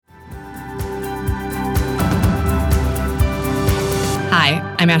Hi,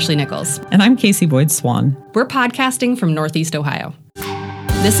 I'm Ashley Nichols. And I'm Casey Boyd Swan. We're podcasting from Northeast Ohio.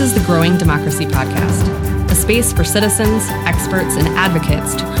 This is the Growing Democracy Podcast, a space for citizens, experts, and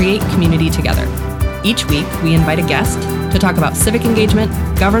advocates to create community together. Each week, we invite a guest to talk about civic engagement,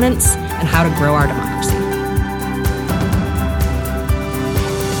 governance, and how to grow our democracy.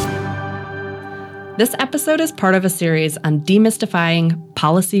 This episode is part of a series on demystifying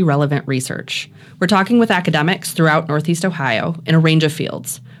policy-relevant research. We're talking with academics throughout Northeast Ohio in a range of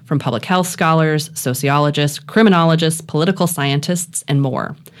fields, from public health scholars, sociologists, criminologists, political scientists, and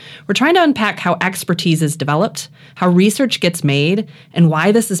more. We're trying to unpack how expertise is developed, how research gets made, and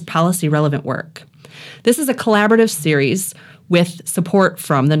why this is policy-relevant work. This is a collaborative series with support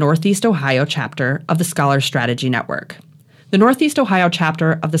from the Northeast Ohio chapter of the Scholar Strategy Network. The Northeast Ohio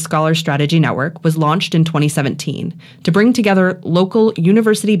chapter of the Scholar Strategy Network was launched in 2017 to bring together local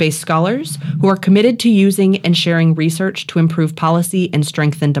university-based scholars who are committed to using and sharing research to improve policy and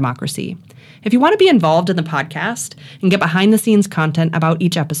strengthen democracy. If you want to be involved in the podcast and get behind-the-scenes content about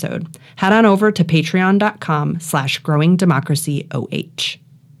each episode, head on over to patreon.com/growingdemocracyoh.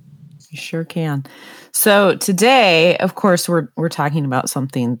 You sure can. So today, of course, we're talking about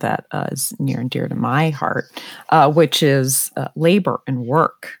something that is near and dear to my heart, which is labor and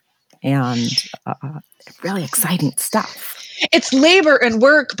work, and really exciting stuff. It's labor and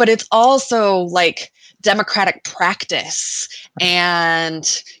work, but it's also like democratic practice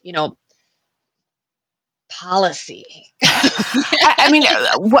and, policy. I mean,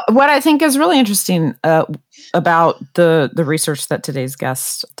 what I think is really interesting about the research that today's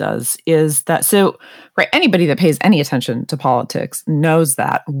guest does is that, anybody that pays any attention to politics knows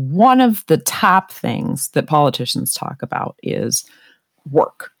that one of the top things that politicians talk about is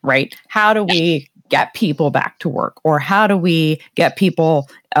work, right? How do we get people back to work, or how do we get people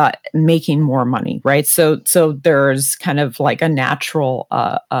making more money, right? So there's kind of like a natural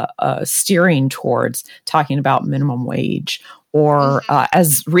steering towards talking about minimum wage, or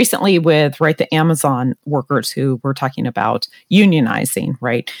as recently with the Amazon workers who were talking about unionizing,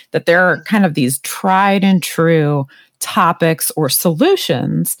 right? That there are kind of these tried and true topics or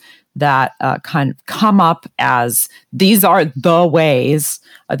solutions that kind of come up as these are the ways,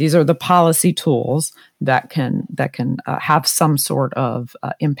 these are the policy tools that can have some sort of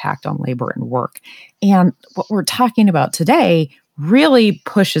impact on labor and work. And what we're talking about today really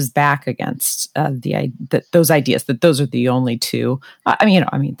pushes back against those ideas that those are the only two. I mean,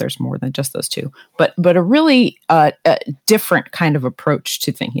 there's more than just those two, but a really different kind of approach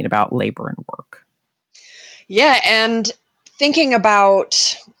to thinking about labor and work. Yeah, and thinking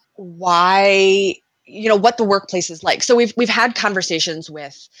about why, what the workplace is like. So we've had conversations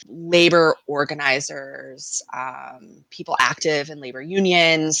with labor organizers, people active in labor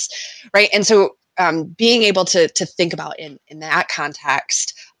unions, right? And so being able to think about in that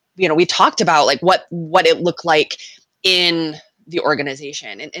context, we talked about like what it looked like in the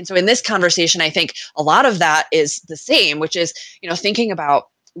organization. And so in this conversation, I think a lot of that is the same, which is, thinking about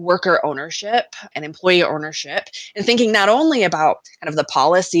worker ownership and employee ownership, and thinking not only about kind of the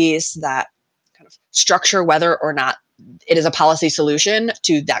policies that kind of structure whether or not it is a policy solution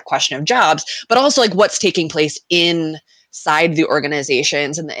to that question of jobs, but also like what's taking place inside the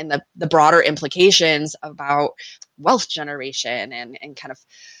organizations and the broader implications about wealth generation and kind of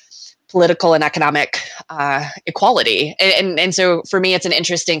political and economic equality. And so for me, it's an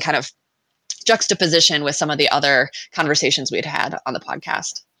interesting kind of juxtaposition with some of the other conversations we'd had on the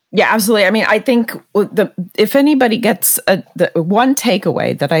podcast. Yeah, absolutely. I mean, I think if anybody gets the one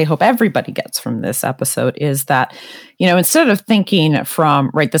takeaway that I hope everybody gets from this episode is that, instead of thinking from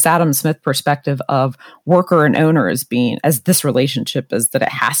this Adam Smith perspective of worker and owner as this relationship is that it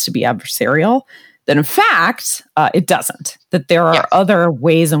has to be adversarial, that in fact, it doesn't, that there are other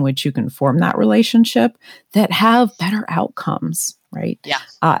ways in which you can form that relationship that have better outcomes. Right. Yeah.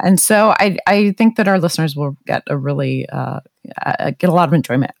 And so I think that our listeners will get a lot of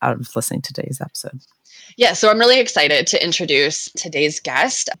enjoyment out of listening to today's episode. Yeah. So I'm really excited to introduce today's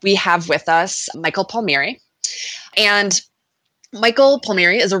guest. We have with us Michael Palmieri. And Michael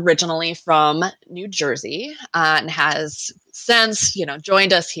Palmieri is originally from New Jersey and has since,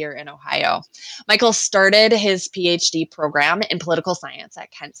 joined us here in Ohio. Michael started his PhD program in political science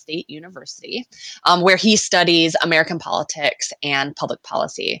at Kent State University, where he studies American politics and public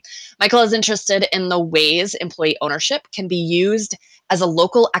policy. Michael is interested in the ways employee ownership can be used as a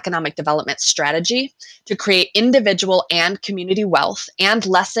local economic development strategy to create individual and community wealth and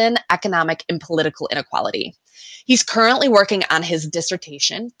lessen economic and political inequality. He's currently working on his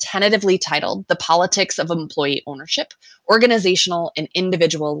dissertation, tentatively titled The Politics of Employee Ownership, Organizational and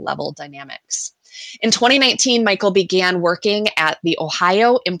Individual Level Dynamics. In 2019, Michael began working at the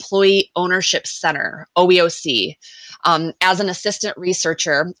Ohio Employee Ownership Center, OEOC, as an assistant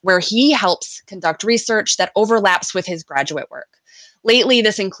researcher, where he helps conduct research that overlaps with his graduate work. Lately,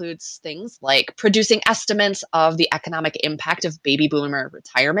 this includes things like producing estimates of the economic impact of baby boomer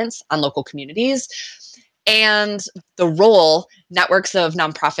retirements on local communities and the role networks of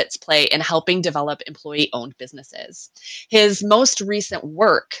nonprofits play in helping develop employee-owned businesses. His most recent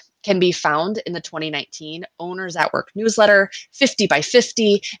work can be found in the 2019 Owners at Work newsletter, 50 by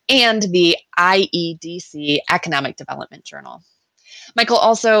 50, and the IEDC Economic Development Journal. Michael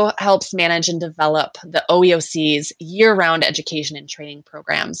also helps manage and develop the OEOC's year-round education and training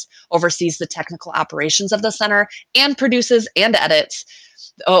programs, oversees the technical operations of the center, and produces and edits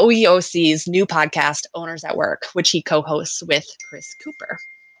the OEOC's new podcast, Owners at Work, which he co-hosts with Chris Cooper.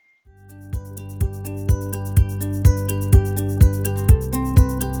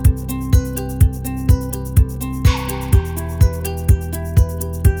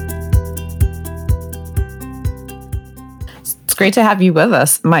 It's great to have you with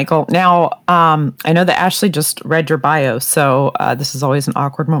us, Michael. Now, I know that Ashley just read your bio, so this is always an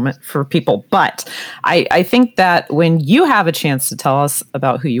awkward moment for people. But I think that when you have a chance to tell us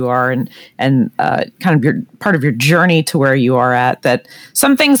about who you are and kind of your part of your journey to where you are at, that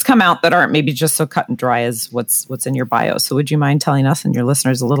some things come out that aren't maybe just so cut and dry as what's in your bio. So would you mind telling us and your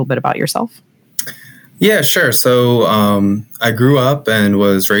listeners a little bit about yourself? Yeah, sure. So I grew up and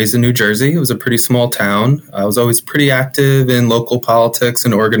was raised in New Jersey. It was a pretty small town. I was always pretty active in local politics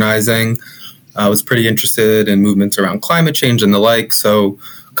and organizing. I was pretty interested in movements around climate change and the like. So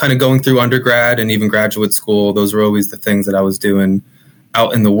kind of going through undergrad and even graduate school, those were always the things that I was doing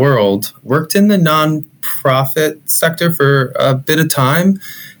out in the world. Worked in the nonprofit sector for a bit of time.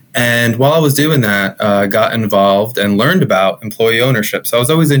 And while I was doing that, I got involved and learned about employee ownership. So I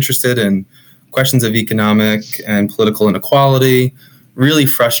was always interested in questions of economic and political inequality, really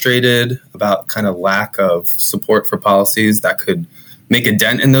frustrated about kind of lack of support for policies that could make a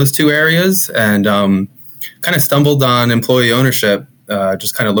dent in those two areas, and kind of stumbled on employee ownership,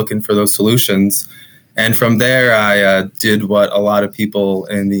 just kind of looking for those solutions. And from there, I did what a lot of people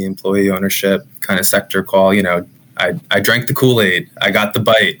in the employee ownership kind of sector call, I drank the Kool-Aid, I got the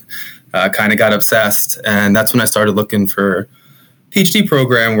bite, kind of got obsessed. And that's when I started looking for PhD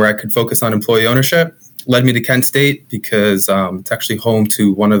program where I could focus on employee ownership. Led me to Kent State because it's actually home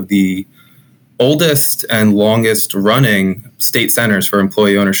to one of the oldest and longest running state centers for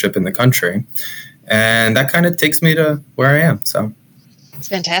employee ownership in the country. And that kind of takes me to where I am. So it's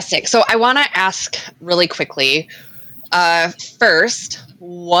fantastic. So I want to ask really quickly, first,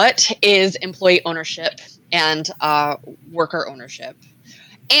 what is employee ownership and worker ownership?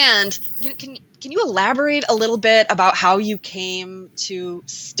 And can you elaborate a little bit about how you came to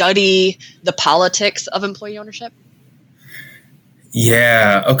study the politics of employee ownership?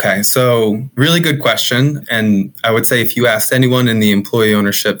 Yeah, okay. So really good question. And I would say if you asked anyone in the employee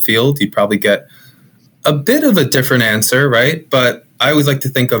ownership field, you'd probably get a bit of a different answer, right? But I always like to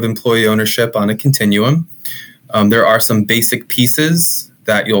think of employee ownership on a continuum. There are some basic pieces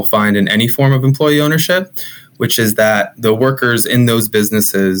that you'll find in any form of employee ownership, which is that the workers in those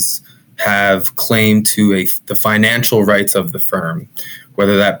businesses have claim to the financial rights of the firm,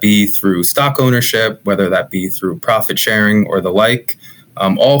 whether that be through stock ownership, whether that be through profit sharing or the like.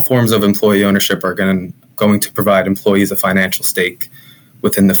 All forms of employee ownership are going to provide employees a financial stake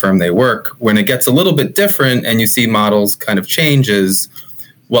within the firm they work. When it gets a little bit different and you see models kind of change is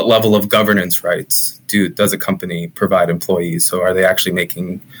what level of governance rights does a company provide employees? So are they actually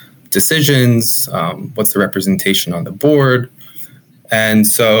making decisions? What's the representation on the board? And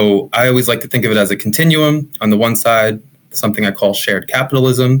so I always like to think of it as a continuum. On the one side, something I call shared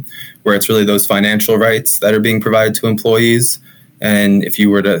capitalism, where it's really those financial rights that are being provided to employees. And if you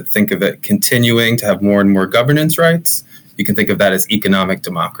were to think of it continuing to have more and more governance rights, you can think of that as economic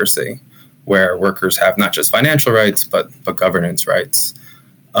democracy, where workers have not just financial rights, but governance rights.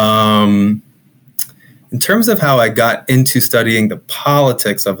 In terms of how I got into studying the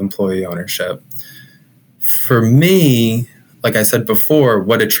politics of employee ownership, for me, like I said before,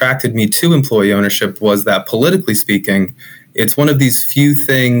 what attracted me to employee ownership was that politically speaking, it's one of these few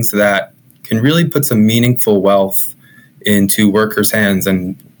things that can really put some meaningful wealth into workers' hands.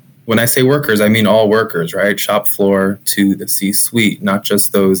 And when I say workers, I mean all workers, right? Shop floor to the C-suite, not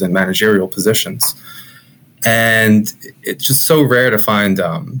just those in managerial positions. And it's just so rare to find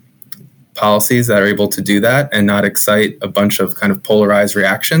policies that are able to do that and not excite a bunch of kind of polarized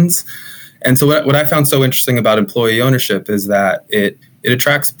reactions. And so what I found so interesting about employee ownership is that it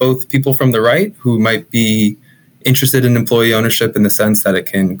attracts both people from the right who might be interested in employee ownership in the sense that it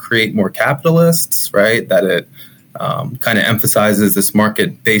can create more capitalists, right? That it kind of emphasizes this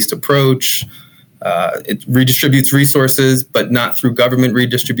market-based approach. It redistributes resources, but not through government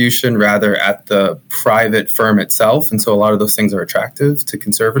redistribution, rather at the private firm itself. And so a lot of those things are attractive to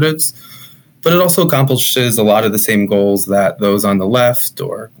conservatives. But it also accomplishes a lot of the same goals that those on the left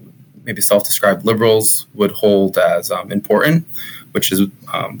or maybe self-described liberals would hold as important, which is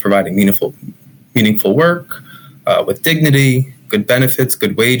providing meaningful work with dignity, good benefits,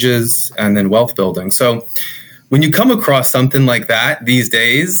 good wages, and then wealth building. So when you come across something like that these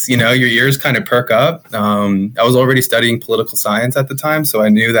days, your ears kind of perk up. I was already studying political science at the time, so I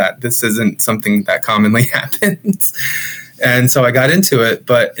knew that this isn't something that commonly happens. And so I got into it.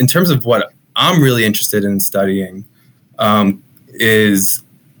 But in terms of what I'm really interested in studying is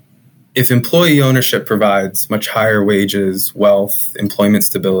if employee ownership provides much higher wages, wealth, employment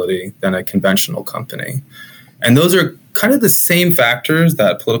stability than a conventional company. And those are kind of the same factors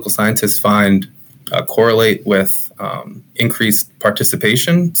that political scientists find correlate with increased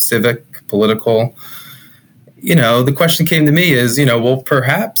participation, civic, political. The question came to me is, well,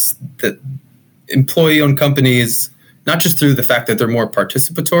 perhaps that employee-owned companies, not just through the fact that they're more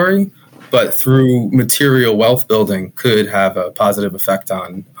participatory, but through material wealth building could have a positive effect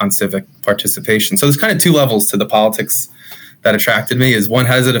on civic participation. So there's kind of two levels to the politics that attracted me. Is one,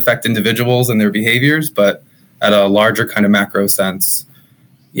 how does it affect individuals and their behaviors? But at a larger kind of macro sense,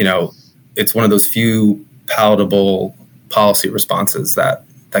 it's one of those few palatable policy responses that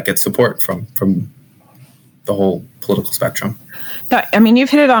get support from the whole political spectrum. Now, you've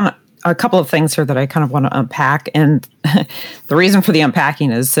hit it on a couple of things here that I kind of want to unpack. And the reason for the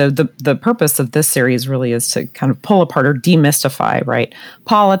unpacking is, so the purpose of this series really is to kind of pull apart or demystify, right?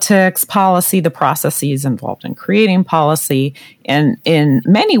 Politics, policy, the processes involved in creating policy. And in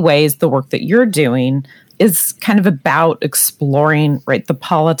many ways, the work that you're doing is kind of about exploring, right, the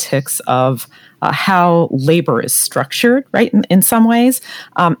politics of how labor is structured, right, in some ways.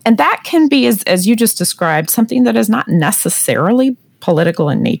 And that can be, as you just described, something that is not necessarily political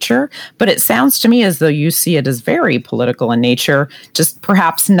in nature, but it sounds to me as though you see it as very political in nature, just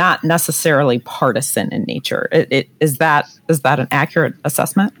perhaps not necessarily partisan in nature. Is that an accurate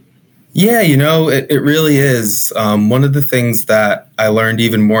assessment? Yeah, it really is. One of the things that I learned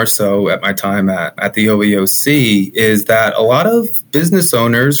even more so at my time at the OEOC is that a lot of business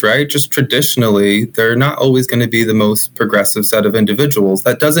owners, right, just traditionally, they're not always going to be the most progressive set of individuals.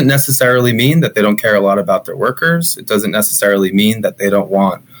 That doesn't necessarily mean that they don't care a lot about their workers. It doesn't necessarily mean that they don't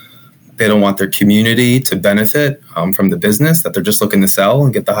want their community to benefit from the business, that they're just looking to sell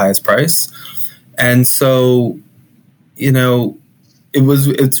and get the highest price. And so,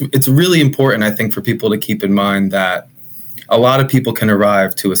 it's really important, I think, for people to keep in mind that a lot of people can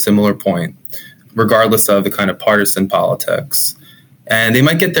arrive to a similar point, regardless of the kind of partisan politics. And they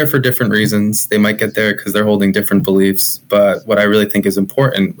might get there for different reasons. They might get there because they're holding different beliefs. But what I really think is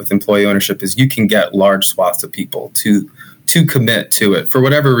important with employee ownership is you can get large swaths of people to commit to it for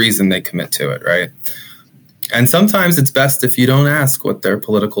whatever reason they commit to it, right? And sometimes it's best if you don't ask what their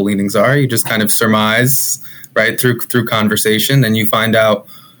political leanings are. You just kind of surmise, right, through conversation, and you find out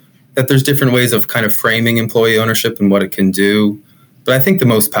that there's different ways of kind of framing employee ownership and what it can do. But I think the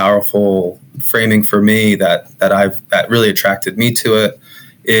most powerful framing for me that really attracted me to it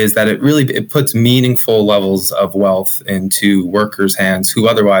is that it puts meaningful levels of wealth into workers' hands who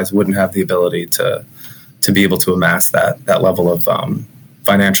otherwise wouldn't have the ability to be able to amass that level of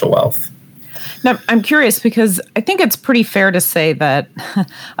financial wealth. Now, I'm curious because I think it's pretty fair to say that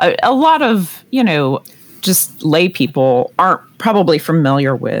a lot of, just lay people aren't probably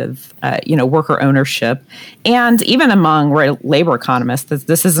familiar with, worker ownership. And even among labor economists,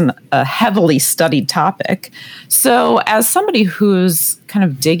 this isn't a heavily studied topic. So as somebody who's kind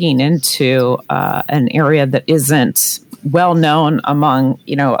of digging into an area that isn't well known among,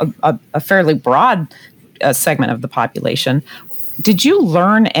 a fairly broad segment of the population, did you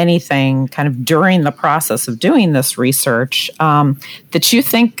learn anything kind of during the process of doing this research that you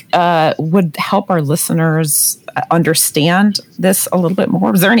think would help our listeners understand this a little bit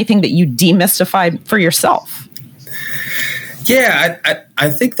more? Was there anything that you demystified for yourself? Yeah, I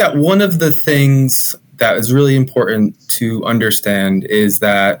think that one of the things that is really important to understand is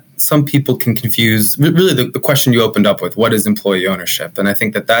that some people can confuse really the question you opened up with, what is employee ownership? And I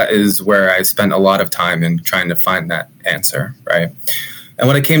think that is where I spent a lot of time in trying to find that answer, right? And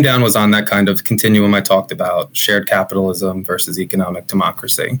what I came down was on that kind of continuum I talked about, shared capitalism versus economic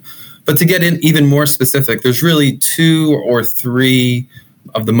democracy. But to get in even more specific, there's really two or three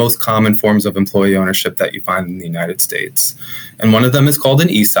of the most common forms of employee ownership that you find in the United States. And one of them is called an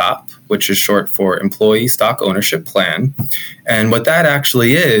ESOP, which is short for Employee Stock Ownership Plan. And what that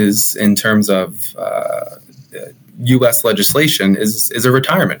actually is in terms of U.S. legislation is a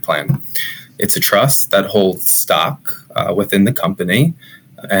retirement plan. It's a trust that holds stock within the company,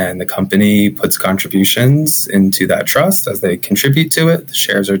 and the company puts contributions into that trust. As they contribute to it, the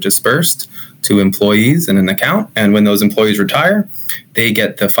shares are dispersed to employees in an account. And when those employees retire, they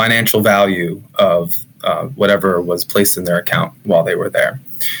get the financial value of whatever was placed in their account while they were there.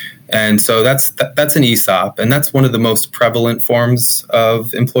 And so that's an ESOP, and that's one of the most prevalent forms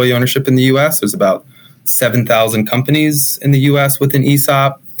of employee ownership in the U.S. There's about 7,000 companies in the U.S. with an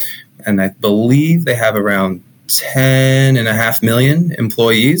ESOP, and I believe they have around 10.5 million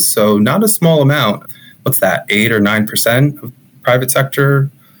employees, so not a small amount. What's that, 8 or 9% of private sector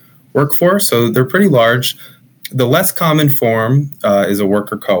workforce? So they're pretty large. The less common form is a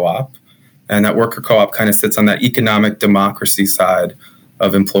worker co-op, and that worker co-op kind of sits on that economic democracy side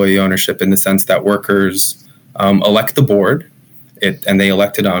of employee ownership in the sense that workers elect the board, and they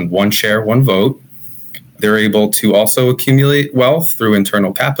elect it on one share, one vote. They're able to also accumulate wealth through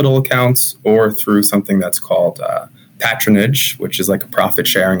internal capital accounts or through something that's called patronage, which is like a profit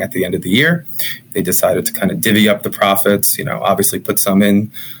sharing at the end of the year. They decided to kind of divvy up the profits, obviously put some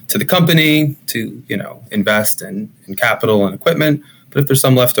in to the company to, invest in capital and equipment. But if there's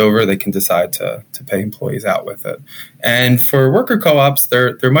some left over, they can decide to pay employees out with it. And for worker co-ops,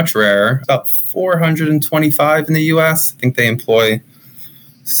 they're much rarer, about 425 in the U.S. I think they employ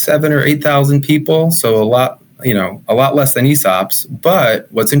 7,000 or 8,000 people, so a lot less than ESOPs.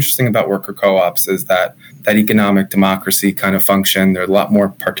 But what's interesting about worker co-ops is that economic democracy kind of function. They're a lot more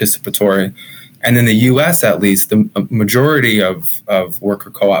participatory. And in the U.S., at least, the majority of worker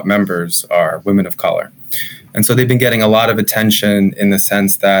co-op members are women of color. And so they've been getting a lot of attention in the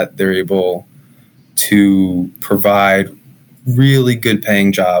sense that they're able to provide really good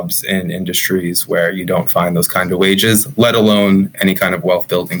paying jobs in industries where you don't find those kind of wages, let alone any kind of wealth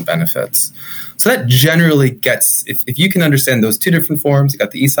building benefits. So that generally gets, if you can understand those two different forms, you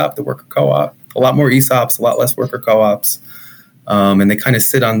got the ESOP, the worker co-op, a lot more ESOPs, a lot less worker co-ops. And they kind of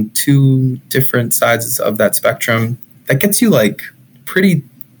sit on two different sides of that spectrum. That gets you like pretty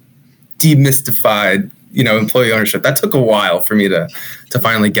demystified, employee ownership. That took a while for me to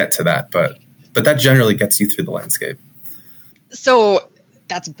finally get to that, but that generally gets you through the landscape. So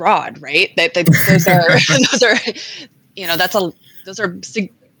that's broad, right? Those are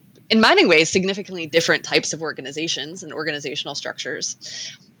in many ways significantly different types of organizations and organizational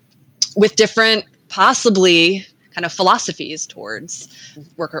structures with different, possibly kind of philosophies towards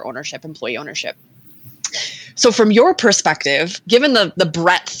worker ownership, employee ownership. So from your perspective, given the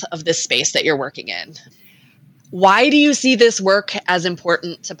breadth of this space that you're working in, why do you see this work as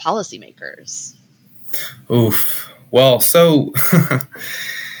important to policymakers? Oof. Well, so,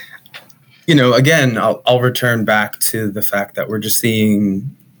 again, I'll return back to the fact that we're just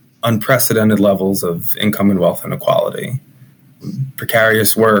seeing unprecedented levels of income and wealth inequality.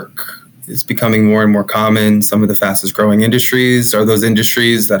 Precarious work is becoming more and more common. Some of the fastest growing industries are those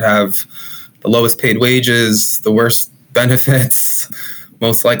industries that have the lowest paid wages, the worst benefits,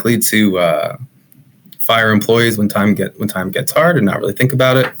 most likely to fire employees when time gets hard and not really think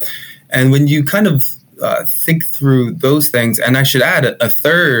about it. And when you kind of think through those things, and I should add a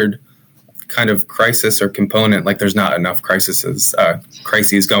third kind of crisis or component, like there's not enough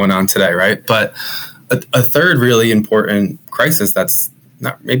crises going on today, right? But a third really important crisis that's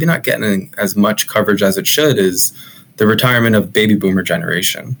maybe not getting as much coverage as it should is the retirement of baby boomer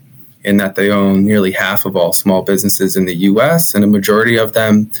generation, in that they own nearly half of all small businesses in the U.S., and a majority of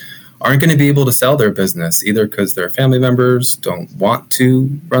them aren't going to be able to sell their business, either because their family members don't want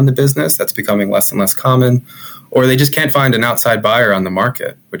to run the business, that's becoming less and less common, or they just can't find an outside buyer on the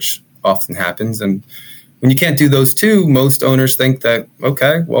market, which often happens. And when you can't do those two, most owners think that,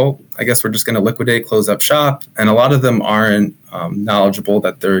 okay, well, I guess we're just going to liquidate, close up shop. And a lot of them aren't knowledgeable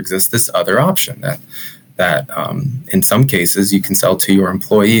that there exists this other option that in some cases you can sell to your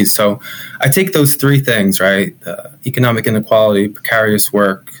employees. So I take those three things, right? Economic inequality, precarious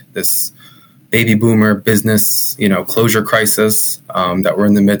work, this baby boomer business, closure crisis that we're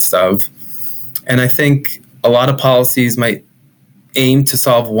in the midst of. And I think a lot of policies might aim to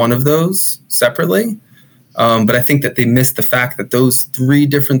solve one of those separately. But I think that they miss the fact that those three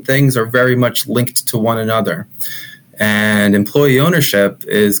different things are very much linked to one another. And employee ownership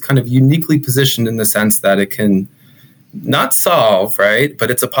is kind of uniquely positioned in the sense that it can not solve, right?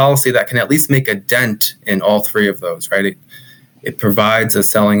 But it's a policy that can at least make a dent in all three of those, right? It provides a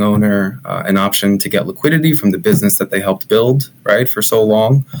selling owner an option to get liquidity from the business that they helped build, right, for so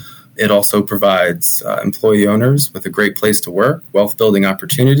long. It also provides employee owners with a great place to work, wealth building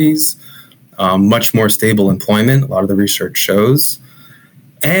opportunities, much more stable employment, a lot of the research shows.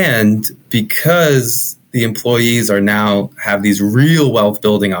 And because the employees are now have these real wealth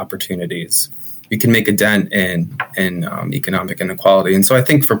building opportunities, we can make a dent in economic inequality. And so I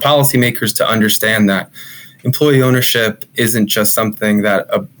think for policymakers to understand that employee ownership isn't just something that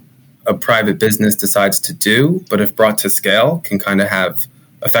a private business decides to do, but if brought to scale, can kind of have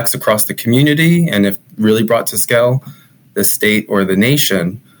effects across the community, and if really brought to scale, the state or the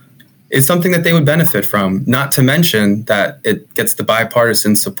nation, is something that they would benefit from, not to mention that it gets the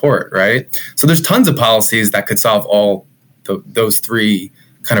bipartisan support, right? So there's tons of policies that could solve all those three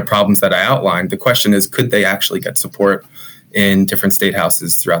kind of problems that I outlined. The question is, could they actually get support in different state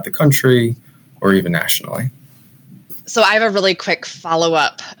houses throughout the country or even nationally? So I have a really quick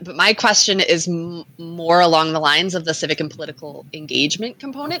follow-up, but my question is more along the lines of the civic and political engagement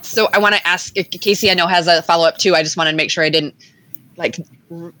components. So I want to ask, if Casey I know has a follow-up too. I just wanted to make sure I didn't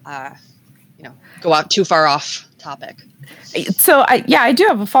go out too far off topic. So I do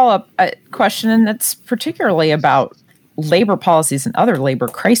have a follow-up question, and that's particularly about labor policies and other labor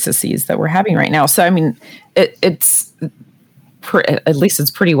crises that we're having right now. So, I mean, it's at least it's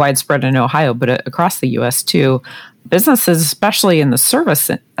pretty widespread in Ohio, but across the U.S. too. Businesses, especially in the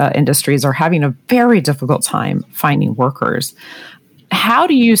service industries, are having a very difficult time finding workers. How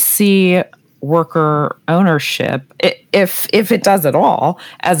do you see worker ownership, if it does at all,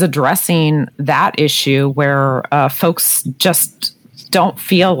 as addressing that issue where folks just don't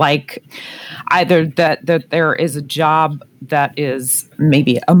feel like either that there is a job that is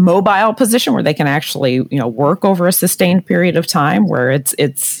maybe a mobile position where they can actually work over a sustained period of time, where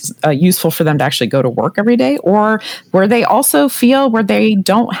it's useful for them to actually go to work every day, or where they also feel where they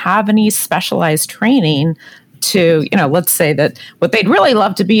don't have any specialized training to, let's say that what they'd really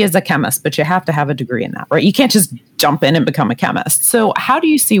love to be is a chemist, but you have to have a degree in that, right? You can't just jump in and become a chemist. So how do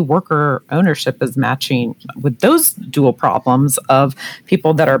you see worker ownership as matching with those dual problems of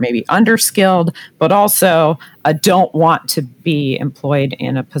people that are maybe underskilled, but also don't want to be employed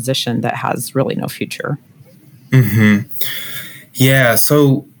in a position that has really no future? Mm-hmm. Yeah.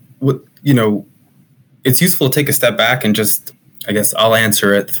 So, it's useful to take a step back and just, I guess I'll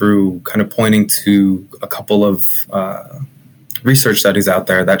answer it through kind of pointing to a couple of research studies out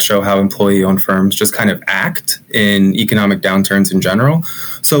there that show how employee-owned firms just kind of act in economic downturns in general.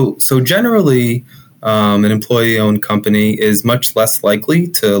 So generally, an employee-owned company is much less likely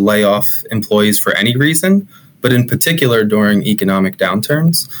to lay off employees for any reason, but in particular during economic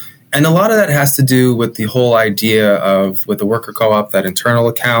downturns. And a lot of that has to do with the whole idea of, with a worker co-op, that internal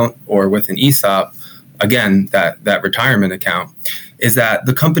account, or with an ESOP, again, that retirement account, is that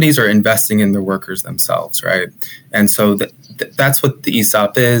the companies are investing in their workers themselves, right? And so that's what the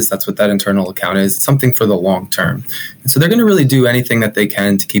ESOP is. That's what that internal account is. It's something for the long term. And so they're going to really do anything that they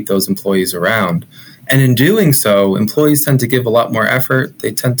can to keep those employees around. And in doing so, employees tend to give a lot more effort.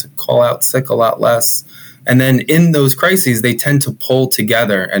 They tend to call out sick a lot less. And then in those crises, they tend to pull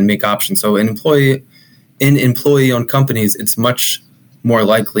together and make options. So in employee-owned companies, it's much more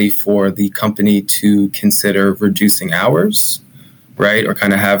likely for the company to consider reducing hours, right? Or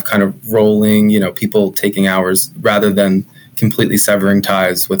kind of rolling, people taking hours rather than completely severing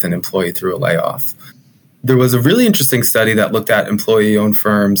ties with an employee through a layoff. There was a really interesting study that looked at employee-owned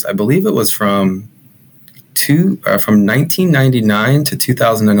firms. I believe it was from 1999 to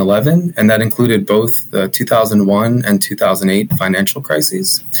 2011, and that included both the 2001 and 2008 financial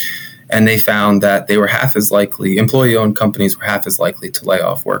crises. And they found that they were half as likely, employee-owned companies were half as likely to lay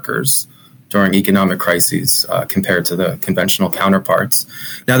off workers during economic crises compared to the conventional counterparts.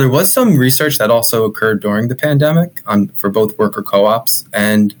 Now, there was some research that also occurred during the pandemic for both worker co-ops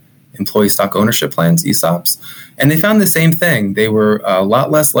and employee stock ownership plans, ESOPs. And they found the same thing. They were a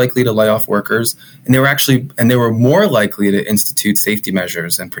lot less likely to lay off workers, and they were more likely to institute safety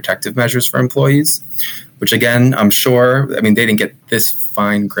measures and protective measures for employees, which again, I'm sure, they didn't get this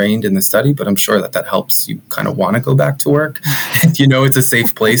fine-grained in the study, but I'm sure that helps you kind of want to go back to work if it's a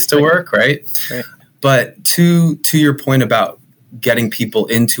safe place to work, right? But to your point about getting people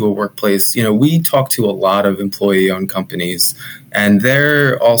into a workplace, we talk to a lot of employee-owned companies, and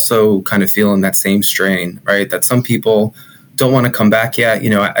they're also kind of feeling that same strain, right? That some people don't want to come back yet.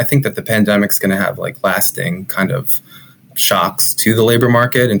 I think that the pandemic's going to have lasting kind of shocks to the labor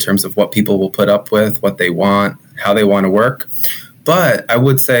market in terms of what people will put up with, what they want, how they want to work. But I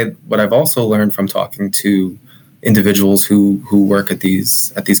would say what I've also learned from talking to individuals who work at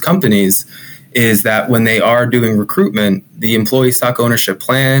these companies is that when they are doing recruitment, the employee stock ownership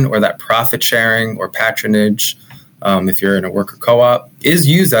plan or that profit sharing or patronage, if you're in a worker co-op, is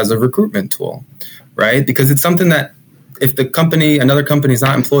used as a recruitment tool, right? Because it's something that if another company is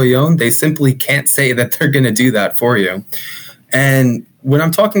not employee owned, they simply can't say that they're going to do that for you. And when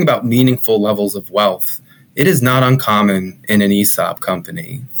I'm talking about meaningful levels of wealth, it is not uncommon in an ESOP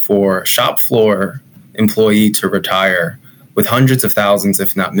company for a shop floor employee to retire with hundreds of thousands,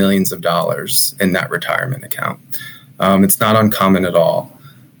 if not millions of dollars in that retirement account. It's not uncommon at all.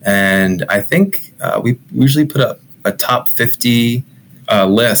 And I think we usually put up a top 50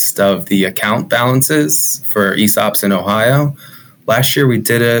 list of the account balances for ESOPs in Ohio. Last year we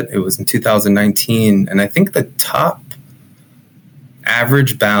did it. It was in 2019. And I think the top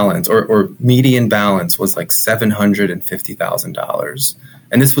average balance or median balance was like $750,000.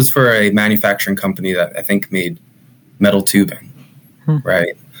 And this was for a manufacturing company that I think made metal tubing,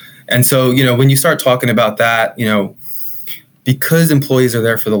 right? And so, when you start talking about that, because employees are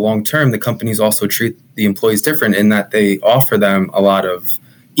there for the long term, the companies also treat the employees different in that they offer them a lot of,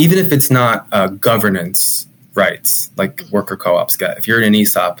 even if it's not governance rights like worker co-ops get. If you're in an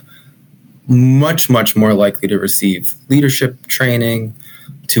ESOP, much, much more likely to receive leadership training,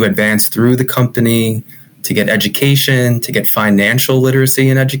 to advance through the company, to get education, to get financial literacy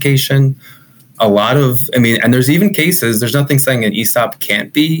and education. And there's even cases, there's nothing saying an ESOP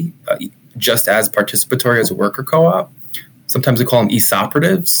can't be just as participatory as a worker co-op. Sometimes we call them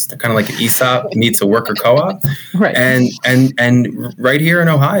ESOPeratives. They're kind of like an ESOP meets a worker co-op. Right. And right here in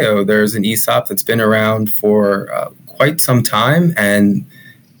Ohio, there's an ESOP that's been around for quite some time, and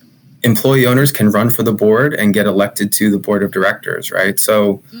employee owners can run for the board and get elected to the board of directors, right?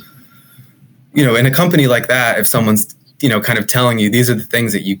 So, in a company like that, if someone's kind of telling you these are the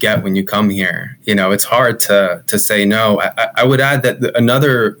things that you get when you come here, it's hard to say no. I would add that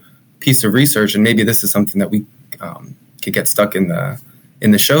another piece of research, and maybe this is something that we could get stuck in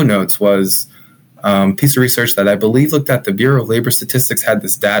the show notes, was a piece of research that I believe looked at the Bureau of Labor Statistics had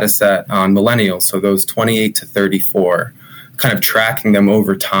this data set on millennials, so those 28 to 34, kind of tracking them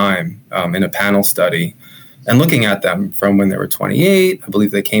over time in a panel study and looking at them from when they were 28. I believe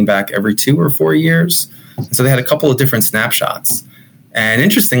they came back every 2 or 4 years. So they had a couple of different snapshots. And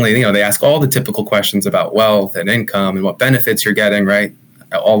interestingly, they ask all the typical questions about wealth and income and what benefits you're getting, right?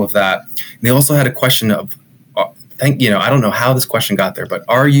 All of that. And they also had a question of, I don't know how this question got there, but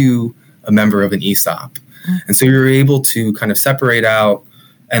are you a member of an ESOP? And so you're able to kind of separate out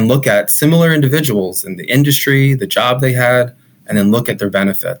and look at similar individuals in the industry, the job they had, and then look at their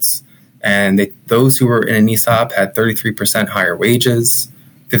benefits. And those who were in an ESOP had 33% higher wages,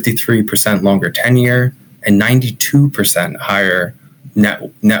 53% longer tenure, and 92% higher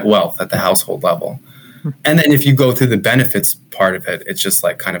net wealth at the household level. And then if you go through the benefits part of it, it's just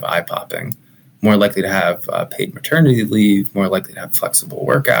like kind of eye-popping. More likely to have paid maternity leave, more likely to have flexible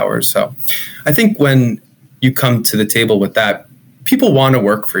work hours. So I think when you come to the table with that, people want to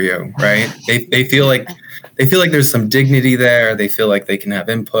work for you, right? They feel like there's some dignity there. They feel like they can have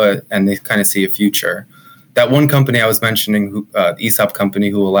input, and they kind of see a future. That one company I was mentioning, the ESOP company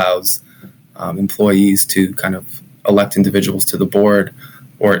who allows employees to kind of elect individuals to the board,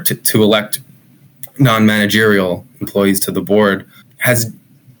 or to elect non-managerial employees to the board, has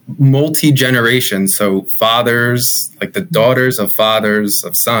multi-generations. So fathers, like the daughters of fathers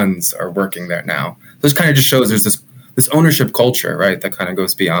of sons, are working there now. This kind of just shows there's this ownership culture, right, that kind of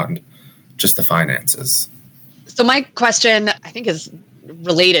goes beyond just the finances. So my question, I think, is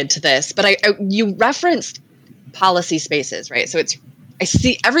related to this, but you referenced policy spaces, right? So I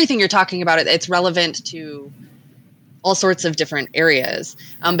see everything you're talking about. It's relevant to all sorts of different areas.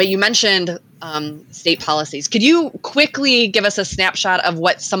 But you mentioned state policies. Could you quickly give us a snapshot of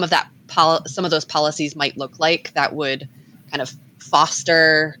what some of those policies might look like that would kind of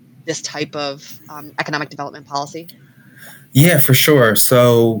foster this type of economic development policy? Yeah, for sure.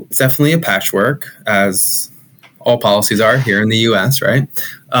 So it's definitely a patchwork, as all policies are here in the U.S., right?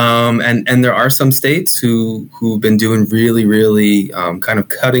 And there are some states who've been doing really, really kind of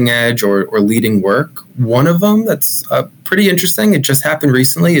cutting edge or leading work. One of them that's pretty interesting, it just happened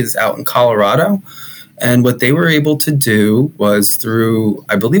recently, is out in Colorado. And what they were able to do was through,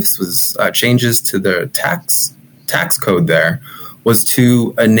 I believe this was changes to the tax code there, was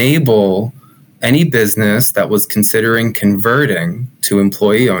to enable any business that was considering converting to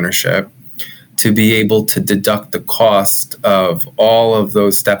employee ownership to be able to deduct the cost of all of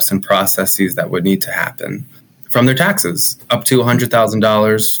those steps and processes that would need to happen from their taxes, up to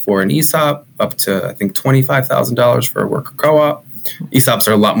 $100,000 for an ESOP, up to, I think, $25,000 for a worker co-op. ESOPs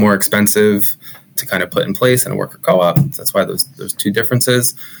are a lot more expensive to kind of put in place in a worker co-op. That's why those two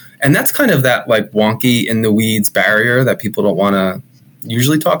differences. And that's kind of that like wonky in the weeds barrier that people don't want to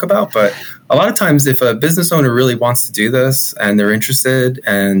usually talk about. But a lot of times if a business owner really wants to do this and they're interested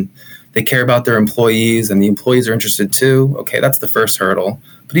and they care about their employees and the employees are interested too, okay, that's the first hurdle.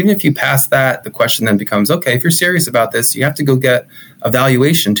 But even if you pass that, the question then becomes, okay, if you're serious about this, you have to go get a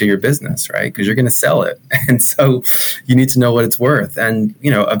valuation to your business, right? Because you're going to sell it. And so you need to know what it's worth. And,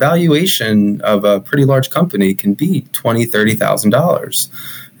 a valuation of a pretty large company can be $20,000, $30,000.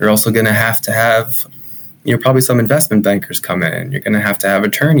 You're also going to have, probably some investment bankers come in. You're going to have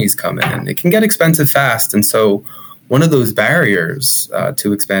attorneys come in. It can get expensive fast. And so one of those barriers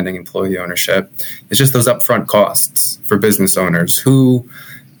to expanding employee ownership is just those upfront costs for business owners who,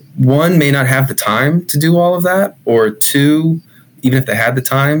 one, may not have the time to do all of that, or two, even if they had the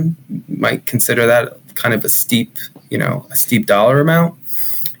time, might consider that kind of a steep dollar amount.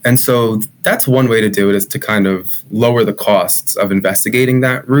 And so that's one way to do it, is to kind of lower the costs of investigating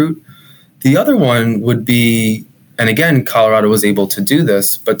that route. The other one would be, and again, Colorado was able to do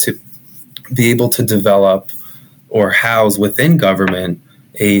this, but to be able to develop or house within government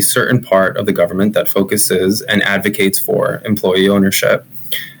a certain part of the government that focuses and advocates for employee ownership.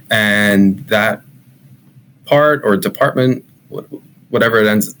 And that part or department,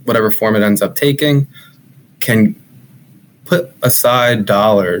 whatever form it ends up taking, can put aside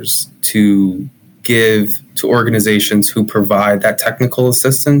dollars to give to organizations who provide that technical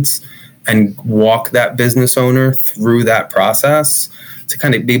assistance and walk that business owner through that process to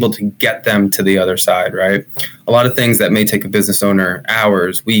kind of be able to get them to the other side, right? A lot of things that may take a business owner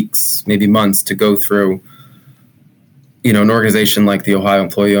hours, weeks, maybe months to go through. An organization like the Ohio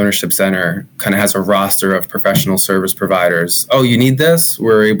Employee Ownership Center kind of has a roster of professional service providers. Oh, you need this?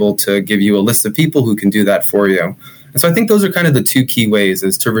 We're able to give you a list of people who can do that for you. And so I think those are kind of the two key ways,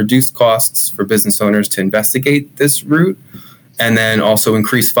 is to reduce costs for business owners to investigate this route, and then also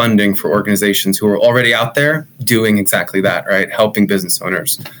increase funding for organizations who are already out there doing exactly that, right? Helping business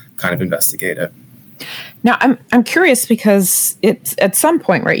owners kind of investigate it. Now, I'm curious because it's at some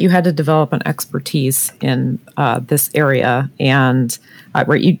point, right, you had to develop an expertise in this area, and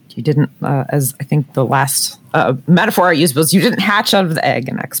right, you didn't, as I think the last metaphor I used was, you didn't hatch out of the egg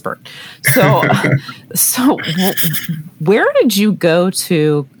an expert. So, so where did you go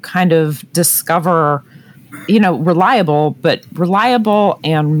to kind of discover, reliable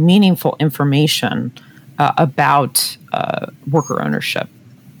and meaningful information about worker ownership?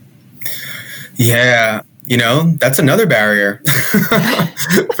 Yeah, that's another barrier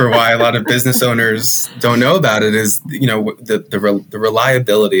for why a lot of business owners don't know about it, is, the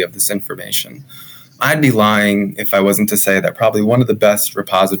reliability of this information. I'd be lying if I wasn't to say that probably one of the best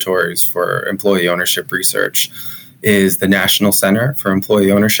repositories for employee ownership research is the National Center for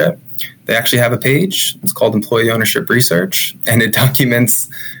Employee Ownership. They actually have a page. It's called Employee Ownership Research, and it documents,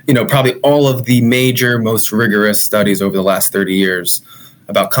 probably all of the major, most rigorous studies over the last 30 years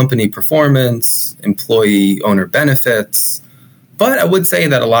about company performance, employee owner benefits. But I would say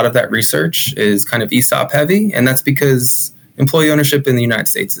that a lot of that research is kind of ESOP heavy, and that's because employee ownership in the United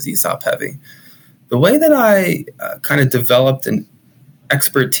States is ESOP heavy. The way that I kind of developed an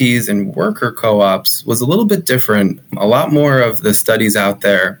expertise in worker co-ops was a little bit different. A lot more of the studies out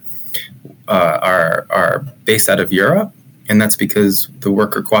there are based out of Europe, and that's because the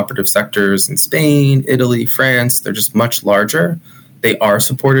worker cooperative sectors in Spain, Italy, France, they're just much larger. They are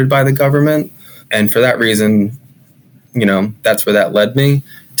supported by the government. And for that reason, that's where that led me.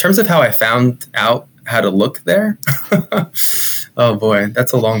 In terms of how I found out how to look there, oh boy,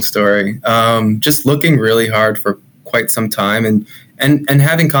 that's a long story. Just looking really hard for quite some time and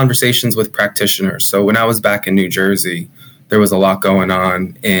having conversations with practitioners. So when I was back in New Jersey, there was a lot going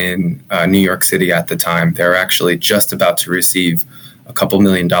on in New York City at the time. They were actually just about to receive a couple $1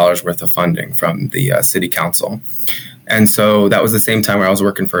 million worth of funding from the city council. And so that was the same time where I was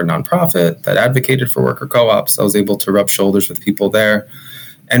working for a nonprofit that advocated for worker co-ops. I was able to rub shoulders with people there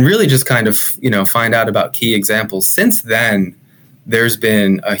and really just kind of, find out about key examples. Since then, there's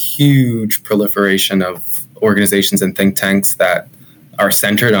been a huge proliferation of organizations and think tanks that are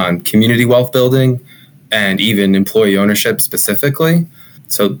centered on community wealth building and even employee ownership specifically.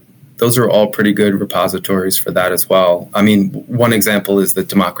 So those are all pretty good repositories for that as well. I mean, one example is the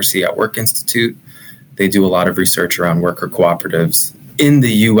Democracy at Work Institute. They do a lot of research around worker cooperatives in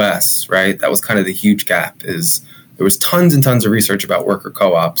the U.S., right? That was kind of the huge gap, is there was tons and tons of research about worker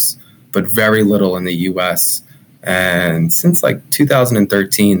co-ops, but very little in the U.S. And since like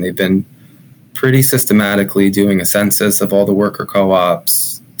 2013, they've been pretty systematically doing a census of all the worker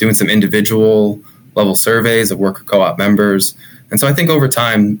co-ops, doing some individual level surveys of worker co-op members. And so I think over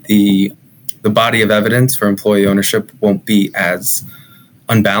time, the body of evidence for employee ownership won't be as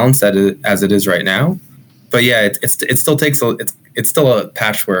unbalanced as it is right now. But yeah, it still takes it's still a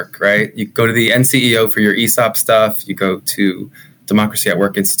patchwork, right? You go to the NCEO for your ESOP stuff. You go to Democracy at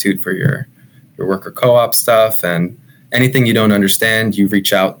Work Institute for your worker co-op stuff, and anything you don't understand, you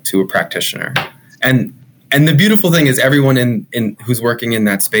reach out to a practitioner. And the beautiful thing is, everyone in who's working in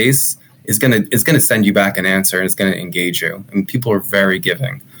that space is gonna send you back an answer, and it's gonna engage you. And people are very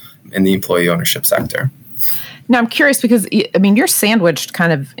giving in the employee ownership sector. Now, I'm curious because, I mean, you're sandwiched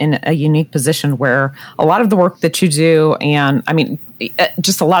kind of in a unique position where a lot of the work that you do, and I mean,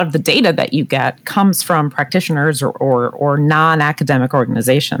 just a lot of the data that you get comes from practitioners or non-academic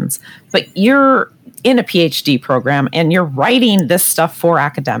organizations. But you're in a PhD program and you're writing this stuff for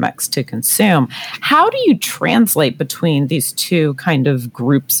academics to consume. How do you translate between these two kind of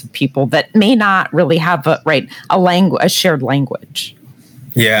groups of people that may not really have a shared language?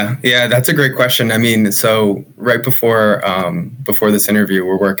 Yeah, that's a great question. I mean, so right before this interview,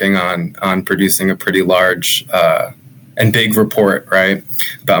 we're working on producing a pretty large and big report, right,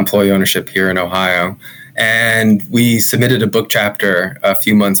 about employee ownership here in Ohio. And we submitted a book chapter a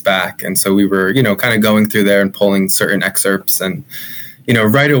few months back. And so we were, kind of going through there and pulling certain excerpts. And,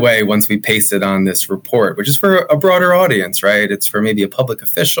 right away, once we pasted on this report, which is for a broader audience, right, it's for maybe a public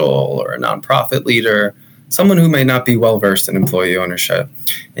official or a nonprofit leader, someone who may not be well-versed in employee ownership.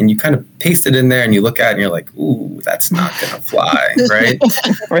 And you kind of paste it in there and you look at it and you're like, ooh, that's not going to fly, right?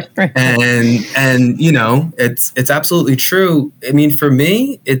 And it's absolutely true. I mean, for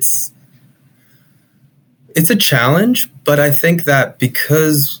me, it's a challenge, but I think that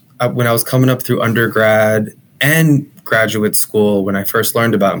because when I was coming up through undergrad and graduate school, when I first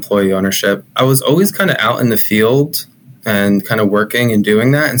learned about employee ownership, I was always kind of out in the field and kind of working and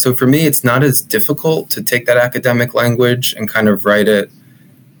doing that. And so for me, it's not as difficult to take that academic language and kind of write it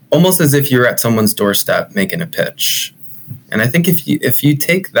almost as if you're at someone's doorstep making a pitch. And I think if you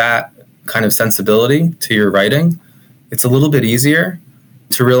take that kind of sensibility to your writing, it's a little bit easier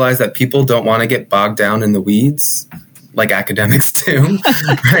to realize that people don't want to get bogged down in the weeds like academics do,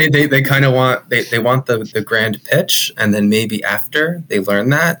 right? They kind of want the grand pitch, and then maybe after they learn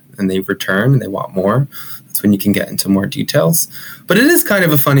that and they return and they want more, that's when you can get into more details. But it is kind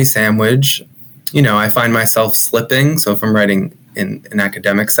of a funny sandwich. I find myself slipping. So if I'm writing in an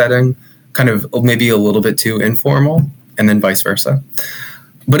academic setting, kind of maybe a little bit too informal, and then vice versa.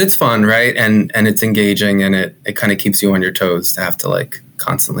 But it's fun, right? And it's engaging, and it kind of keeps you on your toes to have to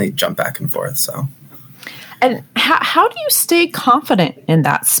constantly jump back and forth. So, and how do you stay confident in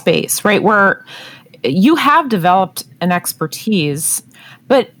that space, right? Where you have developed an expertise,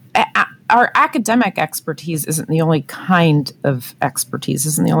 but our academic expertise isn't the only kind of expertise,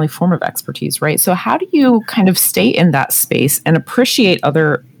 isn't the only form of expertise, right? So how do you kind of stay in that space and appreciate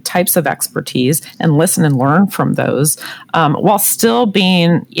other types of expertise and listen and learn from those while still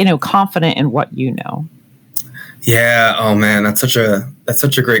being, confident in what you know? Yeah. Oh man, that's such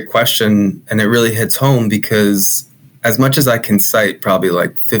a great question. And it really hits home because as much as I can cite probably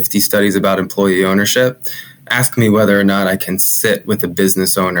 50 studies about employee ownership, ask me whether or not I can sit with a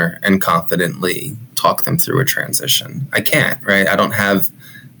business owner and confidently talk them through a transition. I can't, right? I don't have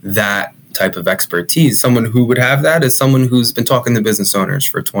that type of expertise. Someone who would have that is someone who's been talking to business owners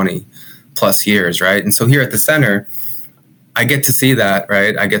for 20 plus years, right? And so here at the center, I get to see that,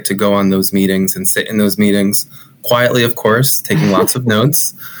 right? I get to go on those meetings and sit in those meetings quietly, of course, taking lots of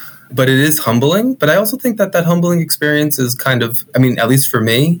notes. But it is humbling. But I also think that humbling experience is kind of, at least for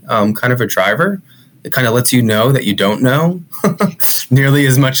me, kind of a driver. It kind of lets you know that you don't know nearly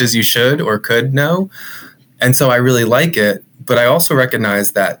as much as you should or could know. And so I really like it. But I also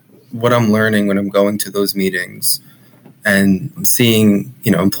recognize that what I'm learning when I'm going to those meetings and seeing,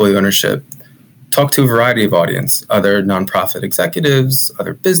 employee ownership, talk to a variety of audience, other nonprofit executives,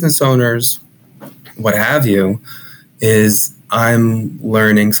 other business owners, what have you, is I'm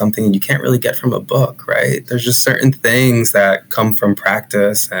learning something you can't really get from a book, right? There's just certain things that come from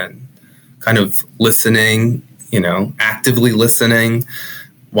practice and kind of listening, actively listening,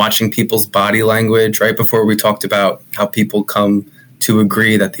 watching people's body language. Right before we talked about how people come to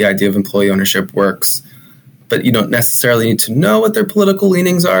agree that the idea of employee ownership works, but you don't necessarily need to know what their political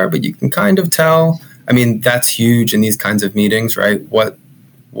leanings are, but you can kind of tell. That's huge in these kinds of meetings, right?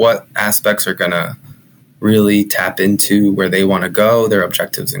 What aspects are going to really tap into where they want to go, their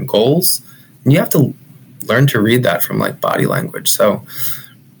objectives and goals. And you have to learn to read that from body language. So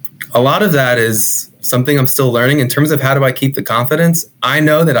a lot of that is something I'm still learning in terms of how do I keep the confidence. I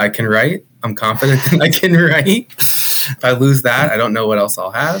know that I can write. I'm confident that I can write. If I lose that, I don't know what else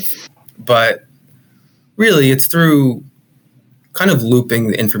I'll have. But really, it's through kind of looping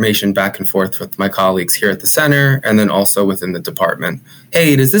the information back and forth with my colleagues here at the center and then also within the department.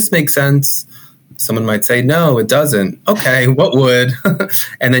 Hey, does this make sense? Someone might say, no, it doesn't. Okay, what would?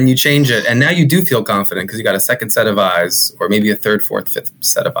 And then you change it. And now you do feel confident because you got a second set of eyes or maybe a third, fourth, fifth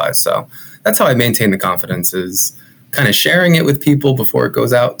set of eyes. So that's how I maintain the confidence, is kind of sharing it with people before it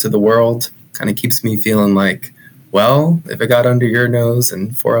goes out to the world. Kind of keeps me feeling like, well, if it got under your nose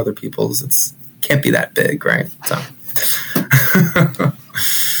and 4 other people's, it's can't be that big, right? So.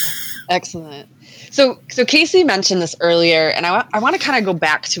 Excellent. So Casey mentioned this earlier, and I want to kind of go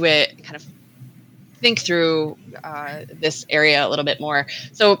back to it, kind of think through this area a little bit more.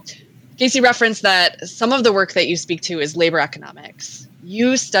 So Casey referenced that some of the work that you speak to is labor economics.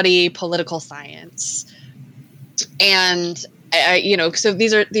 You study political science, and so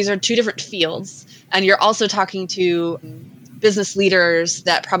these are 2 different fields, and you're also talking to business leaders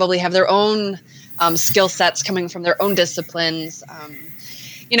that probably have their own skill sets coming from their own disciplines.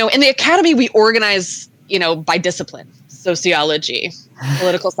 In the academy, we organize, by discipline: sociology,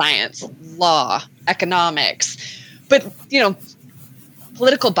 political science, law, economics. But,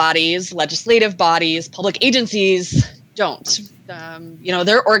 political bodies, legislative bodies, public agencies don't.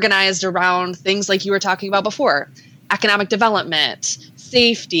 They're organized around things like you were talking about before: economic development,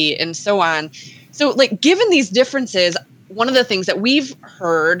 safety, and so on. So, given these differences, one of the things that we've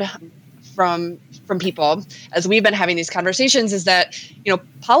heard from people as we've been having these conversations is that,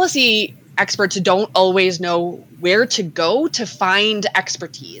 policy experts don't always know where to go to find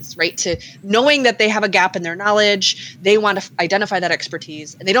expertise, right? To knowing that they have a gap in their knowledge, they want to identify that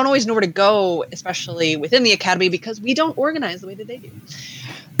expertise, and they don't always know where to go, especially within the academy, because we don't organize the way that they do.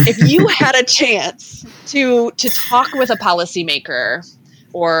 If you had a chance to talk with a policymaker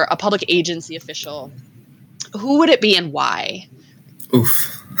or a public agency official, who would it be and why?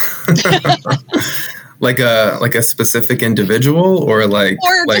 Oof. like a specific individual or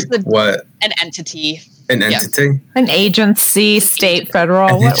what? An entity. An entity? An agency, state,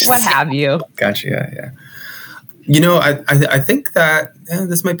 federal, what have you. Gotcha, yeah. I think that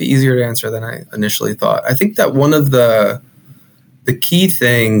this might be easier to answer than I initially thought. I think that one of the key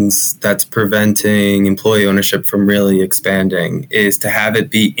things that's preventing employee ownership from really expanding is to have it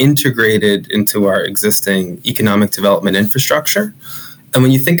be integrated into our existing economic development infrastructure. And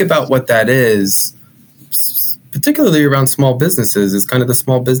when you think about what that is, particularly around small businesses, is kind of the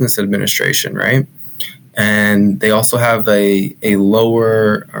Small Business Administration, right? And they also have a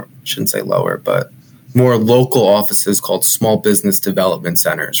lower, or I shouldn't say lower, but more local offices called small business development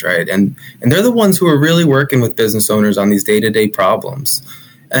centers, right? And they're the ones who are really working with business owners on these day-to-day problems.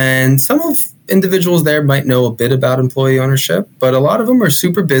 And some of individuals there might know a bit about employee ownership, but a lot of them are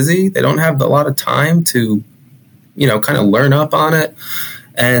super busy. They don't have a lot of time to, kind of learn up on it.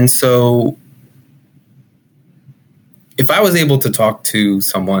 And so if I was able to talk to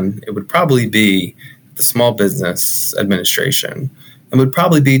someone, it would probably be the Small Business Administration, and would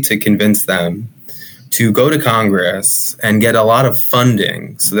probably be to convince them to go to Congress and get a lot of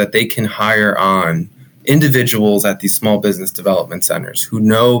funding so that they can hire on individuals at these small business development centers who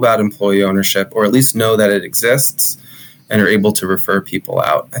know about employee ownership, or at least know that it exists and are able to refer people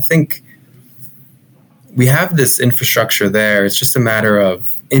out. I think we have this infrastructure there. It's just a matter of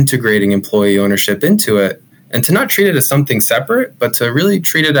integrating employee ownership into it, and to not treat it as something separate, but to really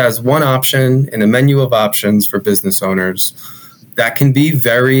treat it as one option in a menu of options for business owners that can be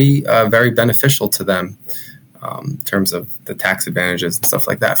very, very beneficial to them in terms of the tax advantages and stuff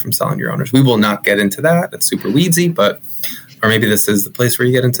like that from selling your owners. We will not get into that. It's super weedsy, or maybe this is the place where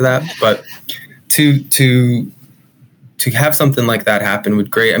you get into that. But to have something like that happen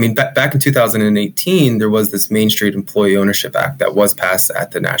would great. I mean, back in 2018, there was this Main Street Employee Ownership Act that was passed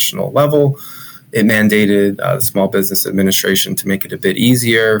at the national level. It mandated the Small Business Administration to make it a bit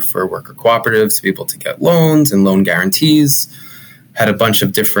easier for worker cooperatives to be able to get loans and loan guarantees. Had a bunch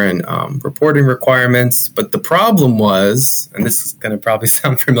of different reporting requirements. But the problem was, and this is going to probably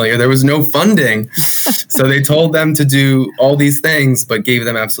sound familiar, there was no funding. So they told them to do all these things, but gave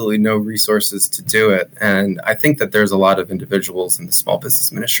them absolutely no resources to do it. And I think that there's a lot of individuals in the Small Business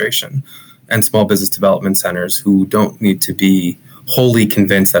Administration and small business development centers who don't need to be wholly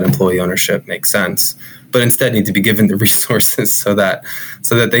convinced that employee ownership makes sense, but instead need to be given the resources so that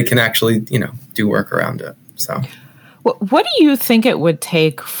they can actually, do work around it. So. What do you think it would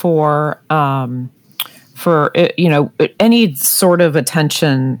take for any sort of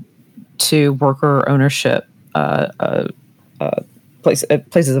attention to worker ownership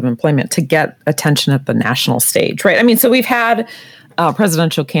places of employment to get attention at the national stage, right? I mean, so we've had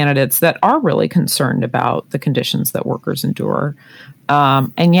presidential candidates that are really concerned about the conditions that workers endure,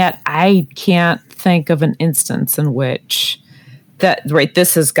 and yet I can't think of an instance in which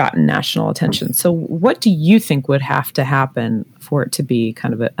this has gotten national attention. So what do you think would have to happen for it to be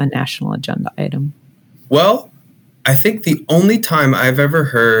kind of a national agenda item? Well, I think the only time I've ever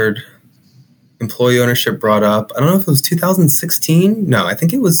heard employee ownership brought up, I don't know if it was 2016. No, I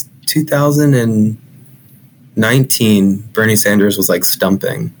think it was 2019. Bernie Sanders was like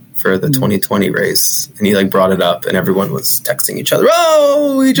stumping for the 2020 race, and he like brought it up, and everyone was texting each other,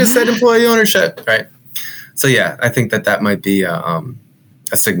 "Oh, he just said employee ownership," right? So yeah, I think that might be a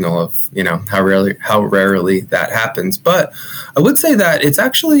signal of how rarely that happens. But I would say that it's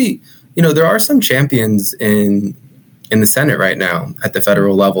actually there are some champions in the Senate right now at the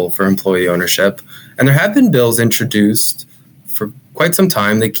federal level for employee ownership, and there have been bills introduced for quite some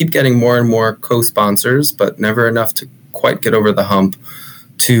time. They keep getting more and more co-sponsors, but never enough to quite get over the hump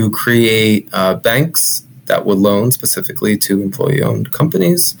to create banks that would loan specifically to employee-owned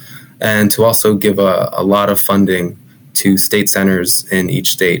companies, and to also give a lot of funding to state centers in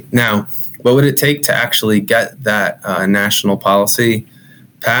each state. Now, what would it take to actually get that national policy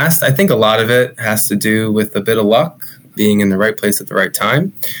passed? I think a lot of it has to do with a bit of luck, being in the right place at the right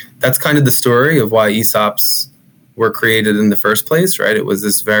time. That's kind of the story of why ESOPs were created in the first place, right? It was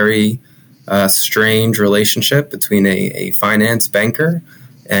this very strange relationship between a finance banker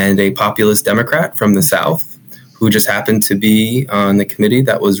and a populist Democrat from the South, who just happened to be on the committee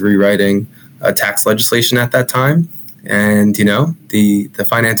that was rewriting tax legislation at that time. And, the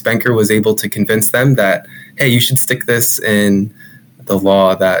finance banker was able to convince them that, hey, you should stick this in the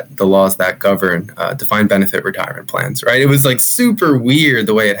laws that govern defined benefit retirement plans, right? It was like super weird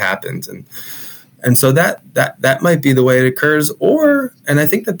the way it happened. And so that might be the way it occurs. And I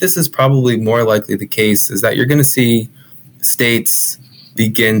think that this is probably more likely the case, is that you're going to see states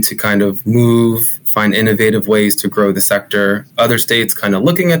begin to kind of find innovative ways to grow the sector. Other states kind of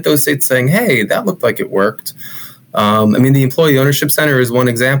looking at those states saying, hey, that looked like it worked. The Employee Ownership Center is one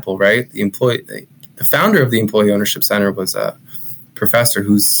example, right? The founder of the Employee Ownership Center was a professor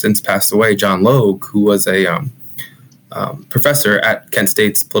who's since passed away, John Logue, who was a professor at Kent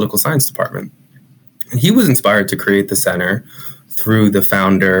State's political science department. And he was inspired to create the center through the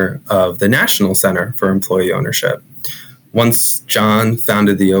founder of the National Center for Employee Ownership. Once John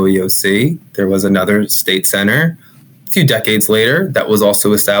founded the OEOC, there was another state center a few decades later that was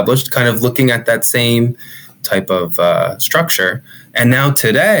also established, kind of looking at that same type of structure. And now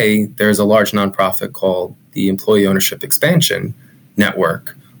today, there's a large nonprofit called the Employee Ownership Expansion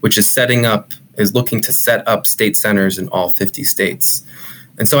Network, which is looking to set up state centers in all 50 states.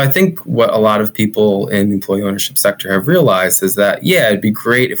 And so I think what a lot of people in the employee ownership sector have realized is that, yeah, it'd be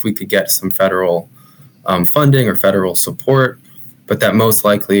great if we could get some federal funding or federal support, but that most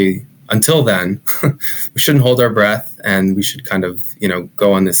likely, until then, we shouldn't hold our breath, and we should kind of,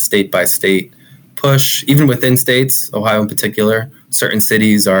 go on this state-by-state push. Even within states, Ohio in particular, certain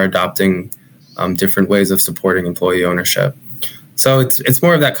cities are adopting different ways of supporting employee ownership. So it's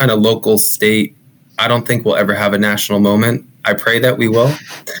more of that kind of local state. I don't think we'll ever have a national moment. I pray that we will.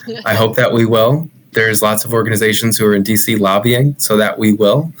 I hope that we will. There's lots of organizations who are in DC lobbying so that we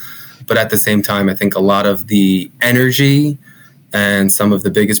will. But at the same time, I think a lot of the energy and some of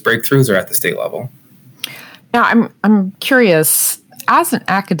the biggest breakthroughs are at the state level. Now, I'm curious, as an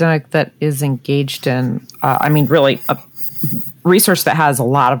academic that is engaged in, really research that has a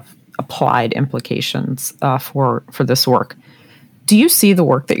lot of applied implications for this work, do you see the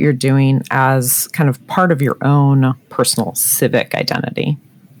work that you're doing as kind of part of your own personal civic identity?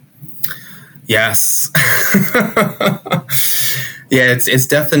 Yes. Yeah, it's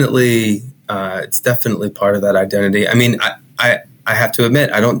definitely part of that identity. I have to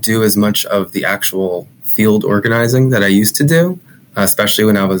admit, I don't do as much of the actual field organizing that I used to do, especially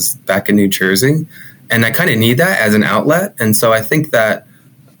when I was back in New Jersey. And I kind of need that as an outlet. And so I think that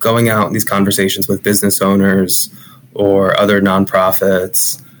going out in these conversations with business owners or other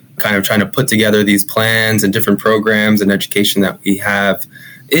nonprofits, kind of trying to put together these plans and different programs and education that we have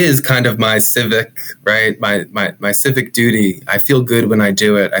is kind of my civic, right? My civic duty. I feel good when I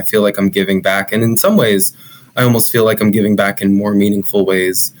do it. I feel like I'm giving back. And in some ways, I almost feel like I'm giving back in more meaningful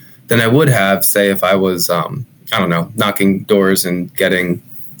ways than I would have, say, if I was, knocking doors and getting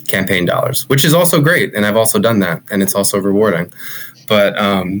campaign dollars, which is also great. And I've also done that, and it's also rewarding. But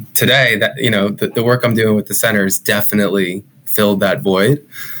today, that the work I'm doing with the center has definitely filled that void.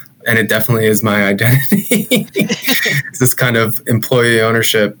 And it definitely is my identity. It's this kind of employee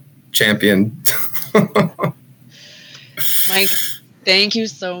ownership champion. Mike, thank you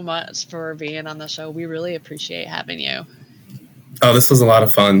so much for being on the show. We really appreciate having you. Oh, this was a lot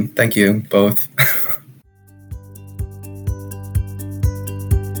of fun. Thank you both.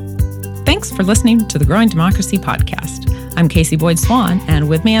 Thanks for listening to the Growing Democracy podcast. I'm Casey Boyd Swan, and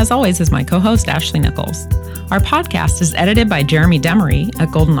with me, as always, is my co-host, Ashley Nichols. Our podcast is edited by Jeremy Demery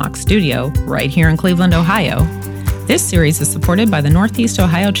at Golden Ox Studio, right here in Cleveland, Ohio. This series is supported by the Northeast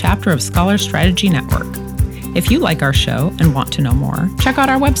Ohio chapter of Scholar Strategy Network. If you like our show and want to know more, check out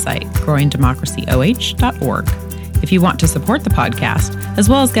our website, growingdemocracyoh.org. If you want to support the podcast, as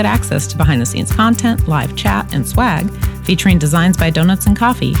well as get access to behind-the-scenes content, live chat, and swag, featuring designs by Donuts and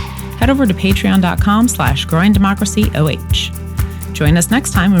Coffee, head over to patreon.com/growingdemocracyoh. Join us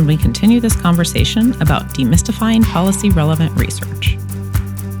next time when we continue this conversation about demystifying policy-relevant research.